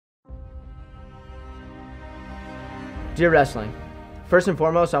Dear Wrestling, first and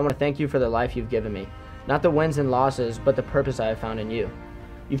foremost, I want to thank you for the life you've given me. Not the wins and losses, but the purpose I have found in you.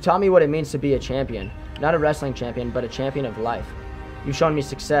 You've taught me what it means to be a champion, not a wrestling champion, but a champion of life. You've shown me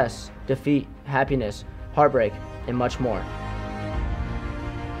success, defeat, happiness, heartbreak, and much more.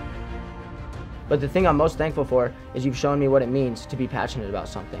 But the thing I'm most thankful for is you've shown me what it means to be passionate about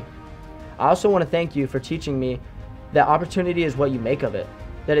something. I also want to thank you for teaching me that opportunity is what you make of it.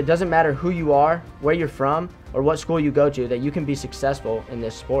 That it doesn't matter who you are, where you're from, or what school you go to, that you can be successful in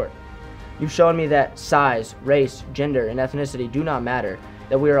this sport. You've shown me that size, race, gender, and ethnicity do not matter,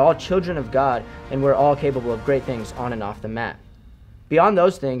 that we are all children of God and we're all capable of great things on and off the mat. Beyond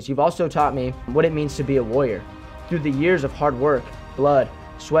those things, you've also taught me what it means to be a warrior. Through the years of hard work, blood,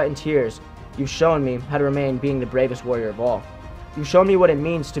 sweat, and tears, you've shown me how to remain being the bravest warrior of all. You've shown me what it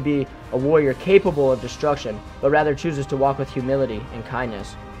means to be a warrior capable of destruction, but rather chooses to walk with humility and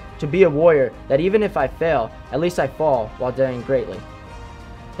kindness. To be a warrior that even if I fail, at least I fall while daring greatly.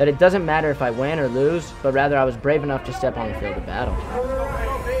 That it doesn't matter if I win or lose, but rather I was brave enough to step on the field of battle.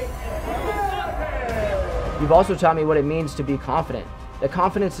 You've also taught me what it means to be confident. That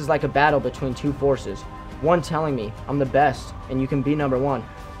confidence is like a battle between two forces. One telling me I'm the best and you can be number one,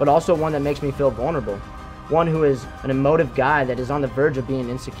 but also one that makes me feel vulnerable. One who is an emotive guy that is on the verge of being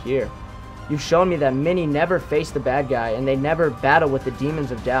insecure. You've shown me that many never face the bad guy and they never battle with the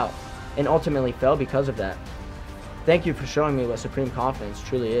demons of doubt and ultimately fail because of that. Thank you for showing me what supreme confidence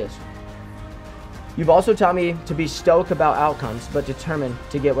truly is. You've also taught me to be stoic about outcomes but determined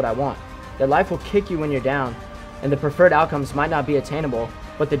to get what I want. That life will kick you when you're down and the preferred outcomes might not be attainable,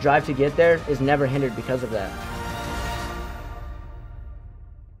 but the drive to get there is never hindered because of that.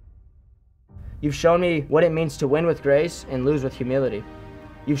 You've shown me what it means to win with grace and lose with humility.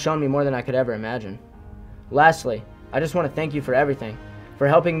 You've shown me more than I could ever imagine. Lastly, I just want to thank you for everything, for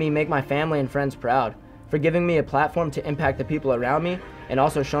helping me make my family and friends proud, for giving me a platform to impact the people around me, and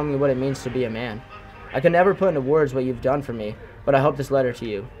also showing me what it means to be a man. I could never put into words what you've done for me, but I hope this letter to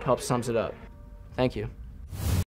you helps sums it up. Thank you.